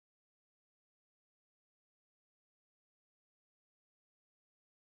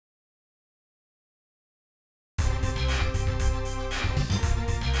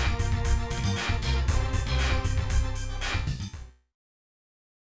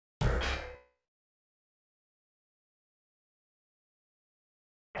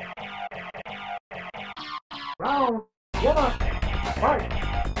Round one, fight!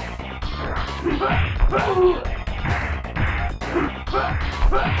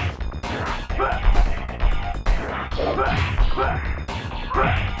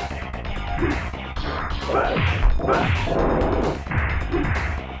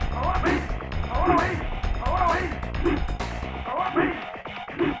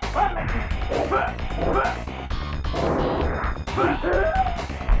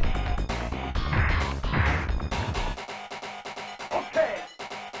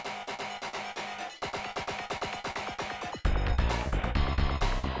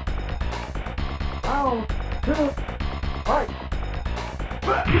 Round two, fight!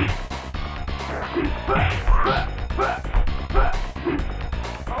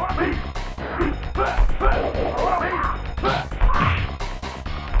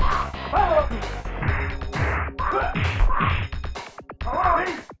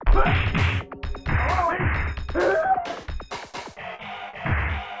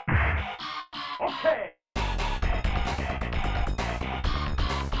 Okay.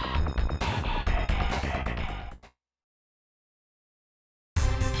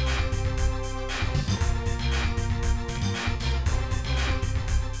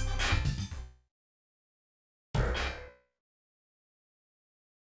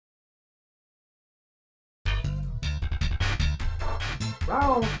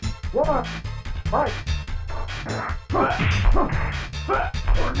 Round one, fight!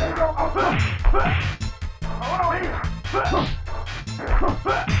 Tornado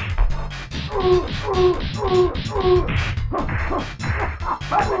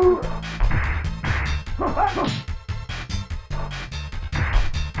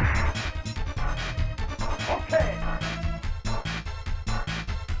okay.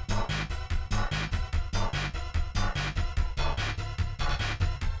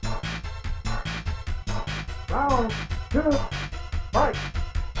 Round two, fight!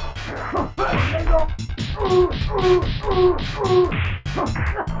 Tornado!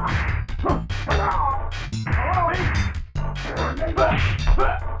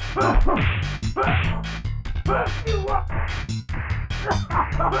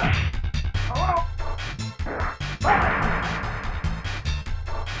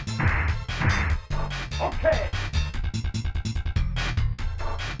 Okay.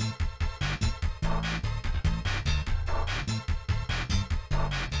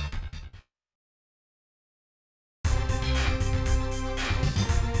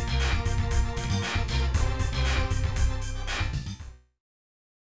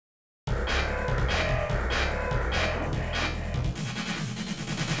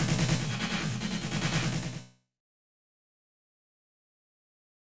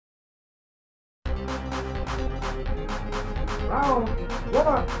 Round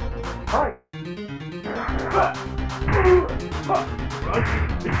one, fight!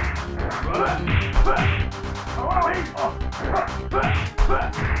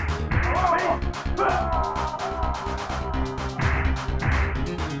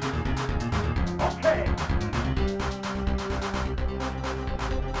 Okay.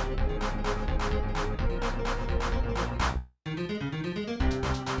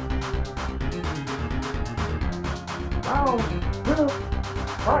 Round two,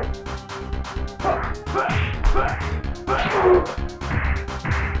 fight!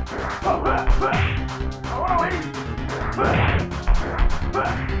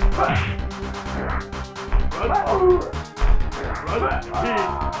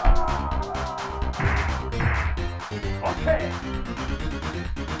 Okay.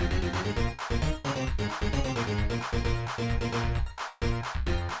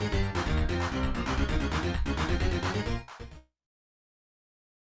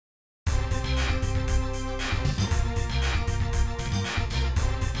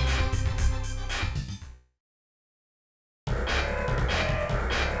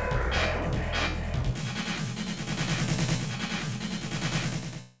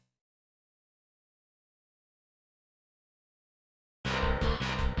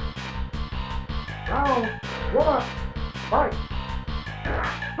 Round one, fight!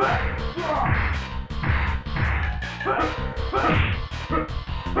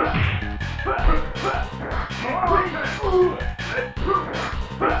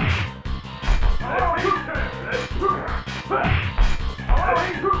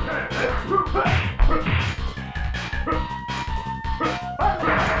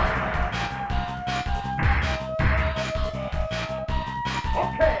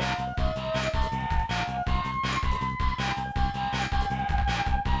 Okay.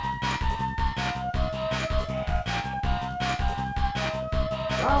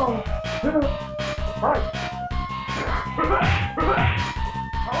 Round two, fight!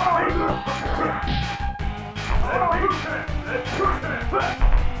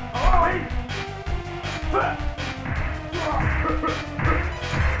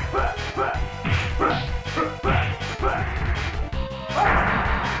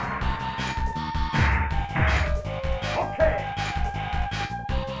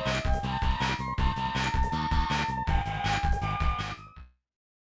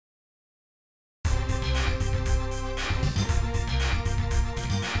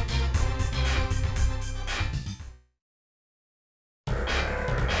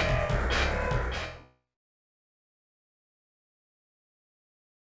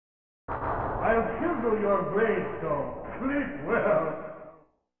 I'll chisel your gravestone. Sleep well.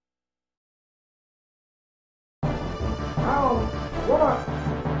 Round one,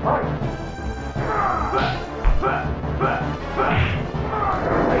 fight!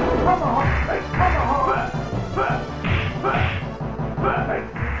 Tomahawk! Tomahawk!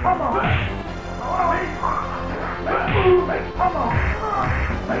 Tomahawk!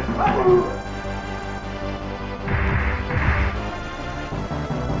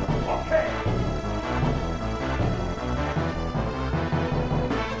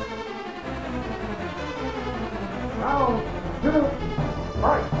 Round two,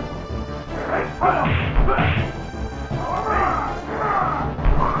 fight!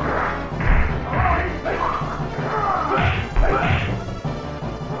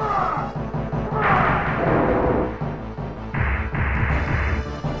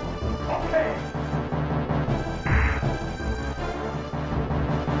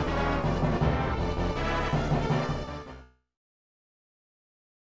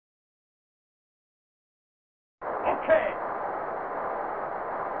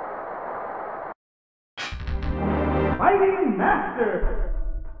 Fighting Master!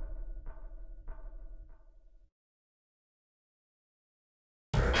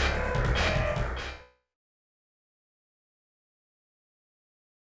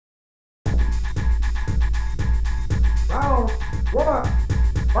 Round one,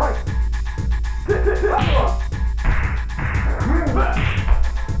 fight!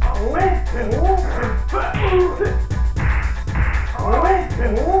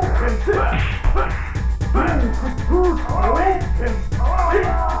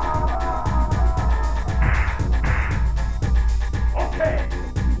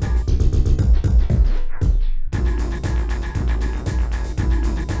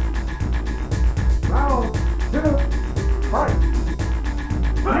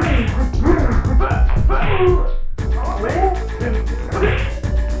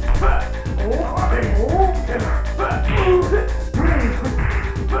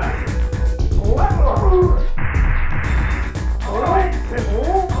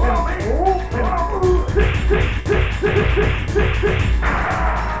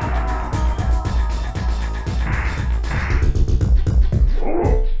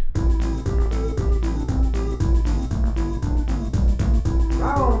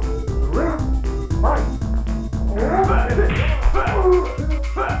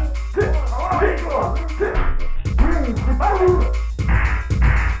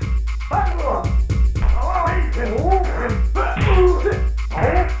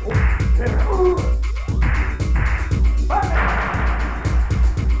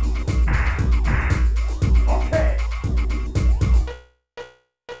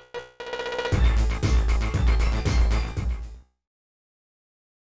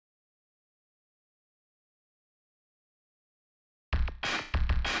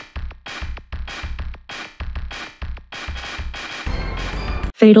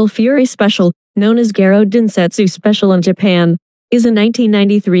 Fatal Fury Special, known as Garo Densetsu Special in Japan, is a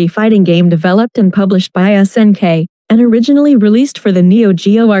 1993 fighting game developed and published by SNK, and originally released for the Neo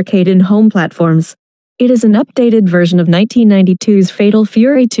Geo arcade and home platforms. It is an updated version of 1992's Fatal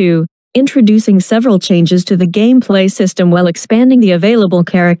Fury 2, introducing several changes to the gameplay system while expanding the available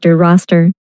character roster.